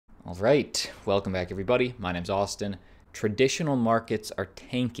All right, welcome back everybody. My name's Austin. Traditional markets are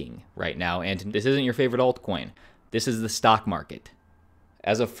tanking right now, and this isn't your favorite altcoin. This is the stock market.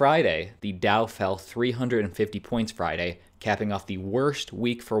 As of Friday, the Dow fell 350 points Friday, capping off the worst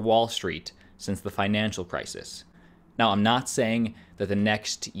week for Wall Street since the financial crisis. Now, I'm not saying that the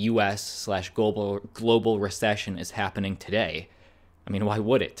next US/global recession is happening today. I mean, why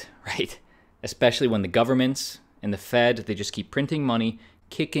would it, right? Especially when the governments and the Fed, they just keep printing money,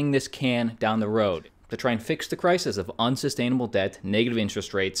 kicking this can down the road to try and fix the crisis of unsustainable debt, negative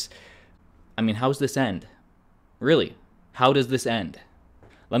interest rates. I mean, how's this end? Really, how does this end?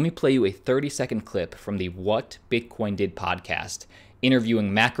 Let me play you a 30-second clip from the What Bitcoin Did podcast,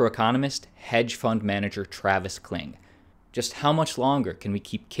 interviewing macroeconomist, hedge fund manager Travis Kling. Just how much longer can we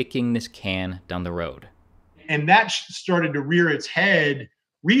keep kicking this can down the road? And that started to rear its head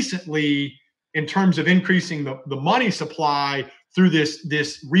recently in terms of increasing the money supply through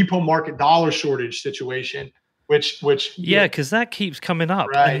this repo market dollar shortage situation, which yeah, because that keeps coming up,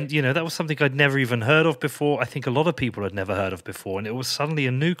 right. And that was something I'd never even heard of before. I think a lot of people had never heard of before, and it was suddenly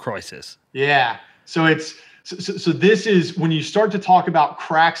a new crisis. Yeah, so this is when you start to talk about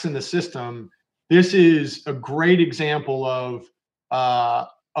cracks in the system. This is a great example of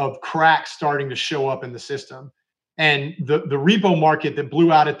cracks starting to show up in the system. And the repo market that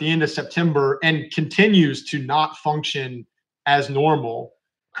blew out at the end of September and continues to not function as normal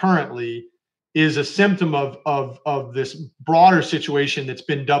currently is a symptom of this broader situation that's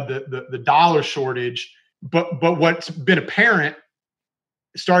been dubbed the dollar shortage. But what's been apparent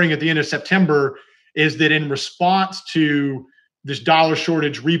starting at the end of September is that in response to this dollar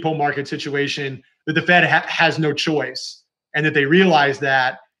shortage repo market situation, that the Fed has no choice, and that they realize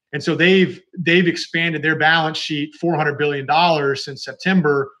that. And so they've expanded their balance sheet $400 billion since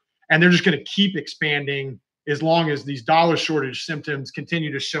September, and they're just going to keep expanding as long as these dollar shortage symptoms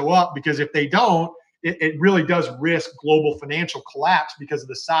continue to show up, because if they don't, it really does risk global financial collapse because of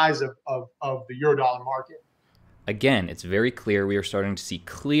the size of the Eurodollar market. Again, it's very clear we are starting to see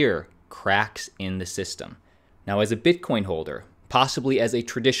clear cracks in the system. Now, as a Bitcoin holder, possibly as a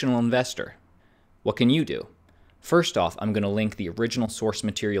traditional investor, what can you do? First off, I'm going to link the original source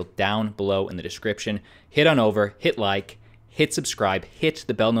material down below in the description. Hit on over, hit like, hit subscribe, hit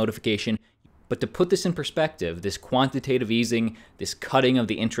the bell notification. But to put this in perspective, this quantitative easing, this cutting of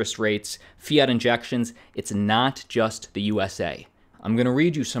the interest rates, fiat injections, it's not just the USA. I'm going to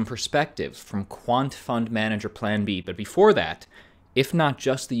read you some perspectives from Quant Fund Manager Plan B. But before that, if not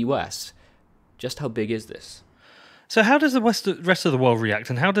just the US, just how big is this? So how does the rest of the world react,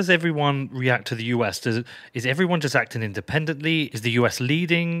 and how does everyone react to the US? Is everyone just acting independently? Is the US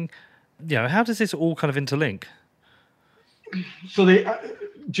leading? How does this all kind of interlink? So they,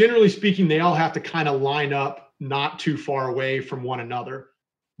 generally speaking, they all have to kind of line up not too far away from one another.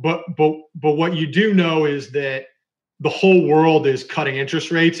 But what you do know is that the whole world is cutting interest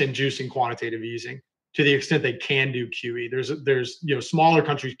rates and juicing quantitative easing to the extent they can do QE. There's smaller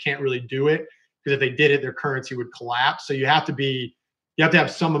countries can't really do it, because if they did it, their currency would collapse. So you have to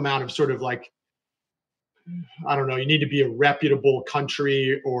have some amount of sort of like, I don't know, you need to be a reputable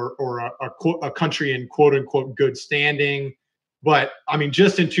country or a country in quote unquote good standing. But I mean,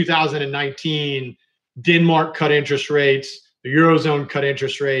 just in 2019, Denmark cut interest rates, the Eurozone cut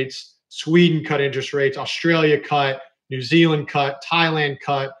interest rates, Sweden cut interest rates, Australia cut, New Zealand cut, Thailand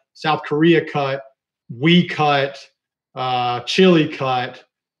cut, South Korea cut, we cut, Chile cut,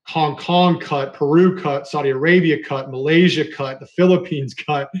 Hong Kong cut, Peru cut, Saudi Arabia cut, Malaysia cut, the Philippines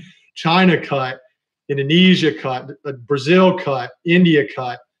cut, China cut, Indonesia cut, Brazil cut, India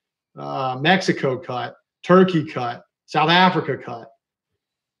cut, Mexico cut, Turkey cut, South Africa cut.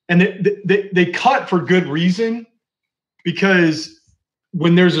 And they cut for good reason, because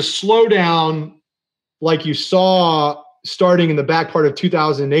when there's a slowdown like you saw starting in the back part of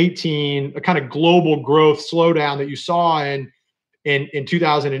 2018, a kind of global growth slowdown that you saw in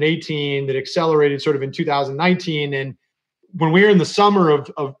 2018 that accelerated sort of in 2019. And when we were in the summer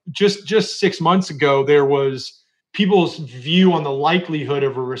of just 6 months ago, there was people's view on the likelihood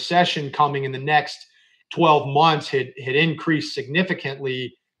of a recession coming in the next 12 months had increased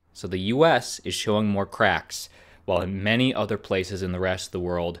significantly. So the US is showing more cracks, while in many other places in the rest of the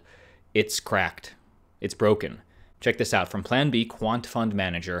world, it's cracked. It's broken. Check this out from Plan B Quant Fund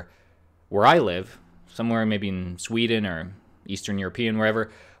Manager. Where I live, somewhere maybe in Sweden or Eastern European, where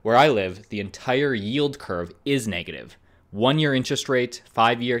I live, the entire yield curve is negative. 1-year interest rate,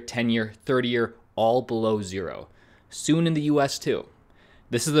 5-year, 10-year, 30-year, all below zero. Soon in the US too.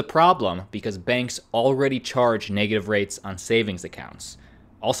 This is a problem because banks already charge negative rates on savings accounts.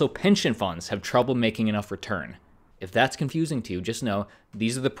 Also, pension funds have trouble making enough return. If that's confusing to you, just know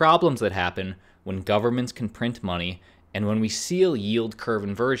these are the problems that happen when governments can print money, and when we see a yield curve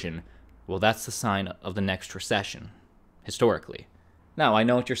inversion, well, that's the sign of the next recession, historically. Now, I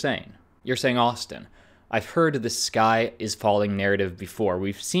know what you're saying. You're saying, Austin, I've heard the sky is falling narrative before.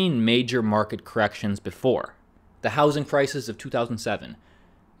 We've seen major market corrections before. The housing crisis of 2007.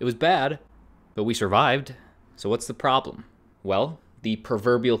 It was bad, but we survived. So what's the problem? Well, the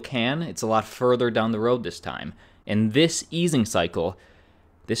proverbial it's a lot further down the road this time. And this easing cycle,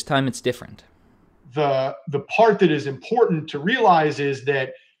 this time it's different. The part that is important to realize is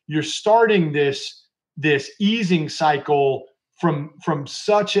that you're starting this easing cycle from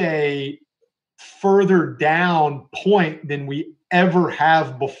such a further down point than we ever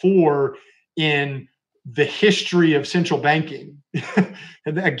have before in the history of central banking.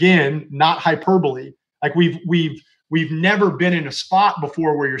 And again, not hyperbole. Like we've never been in a spot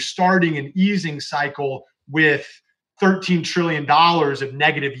before where you're starting an easing cycle with $13 trillion of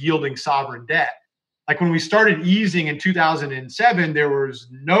negative yielding sovereign debt. Like when we started easing in 2007, there was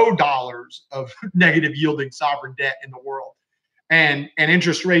no dollars of negative yielding sovereign debt in the world. And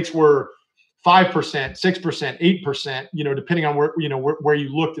interest rates were 5%, 6%, 8%, depending on where you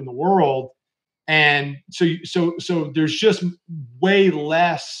looked in the world. And so there's just way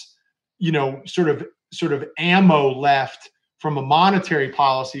less, sort of ammo left from a monetary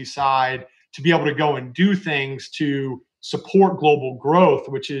policy side to be able to go and do things to support global growth,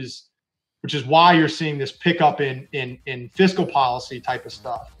 which is why you're seeing this pickup in fiscal policy type of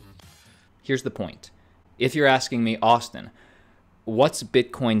stuff. Here's the point. If you're asking me, Austin, what's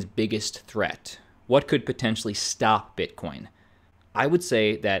Bitcoin's biggest threat? What could potentially stop Bitcoin? I would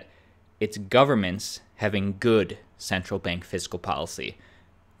say that it's governments having good central bank fiscal policy.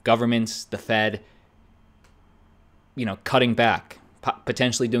 Governments, the Fed, cutting back,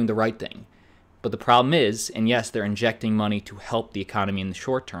 potentially doing the right thing. But the problem is, and yes, they're injecting money to help the economy in the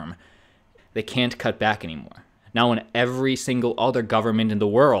short term, they can't cut back anymore. Now, when every single other government in the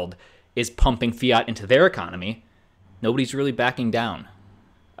world is pumping fiat into their economy, nobody's really backing down.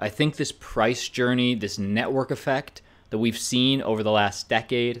 I think this price journey, this network effect that we've seen over the last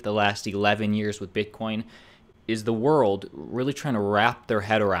decade, the last 11 years with Bitcoin, is the world really trying to wrap their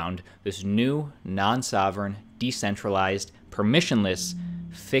head around this new, non-sovereign, decentralized, permissionless,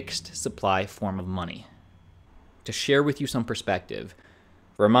 fixed supply form of money. To share with you some perspective,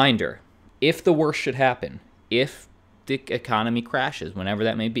 reminder, if the worst should happen, if the economy crashes, whenever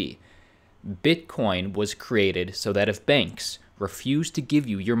that may be, Bitcoin was created so that if banks refuse to give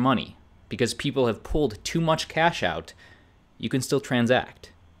you your money because people have pulled too much cash out, you can still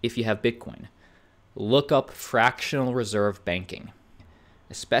transact if you have Bitcoin. Look up fractional reserve banking,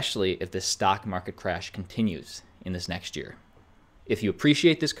 especially if the stock market crash continues in this next year. If you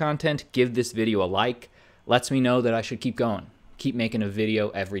appreciate this content, give this video a like. Lets me know that I should keep going, keep making a video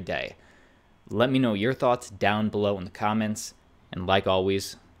every day. Let me know your thoughts down below in the comments. And like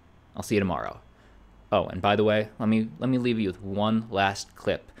always, I'll see you tomorrow. Oh, and by the way, let me leave you with one last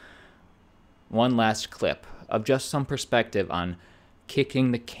clip of just some perspective on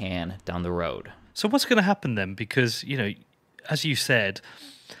kicking the can down the road. So what's going to happen then? Because, as you said,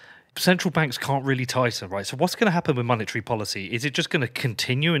 central banks can't really tighten, right? So what's going to happen with monetary policy? Is it just going to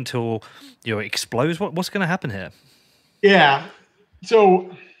continue until it explodes? What's going to happen here? Yeah.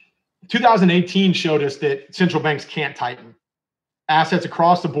 So 2018 showed us that central banks can't tighten. Assets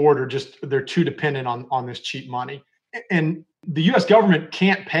across the board they're too dependent on this cheap money. And the US government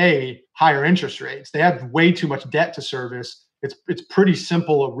can't pay higher interest rates. They have way too much debt to service. It's pretty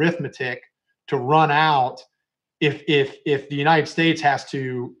simple arithmetic to run out if the United States has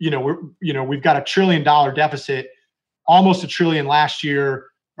to, we've got $1 trillion deficit, almost $1 trillion last year,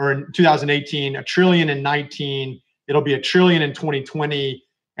 or in 2018, $1 trillion in 19, it'll be $1 trillion in 2020.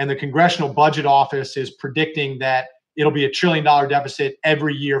 And the Congressional Budget Office is predicting that it'll be $1 trillion deficit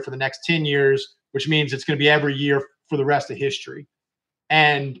every year for the next 10 years, which means it's going to be every year for the rest of history.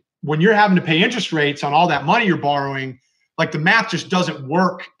 And when you're having to pay interest rates on all that money you're borrowing, like the math just doesn't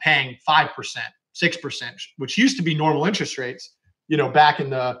work paying 5%, 6%, which used to be normal interest rates, back in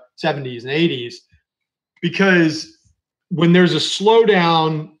the 70s and 80s. Because when there's a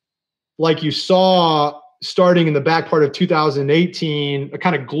slowdown, like you saw starting in the back part of 2018, a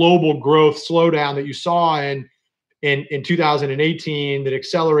kind of global growth slowdown that you saw in 2018 that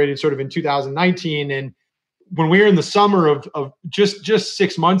accelerated sort of in 2019. And when we were in the summer of just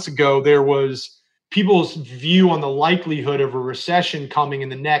 6 months ago, there was people's view on the likelihood of a recession coming in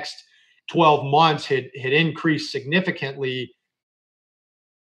the next 12 months had increased significantly.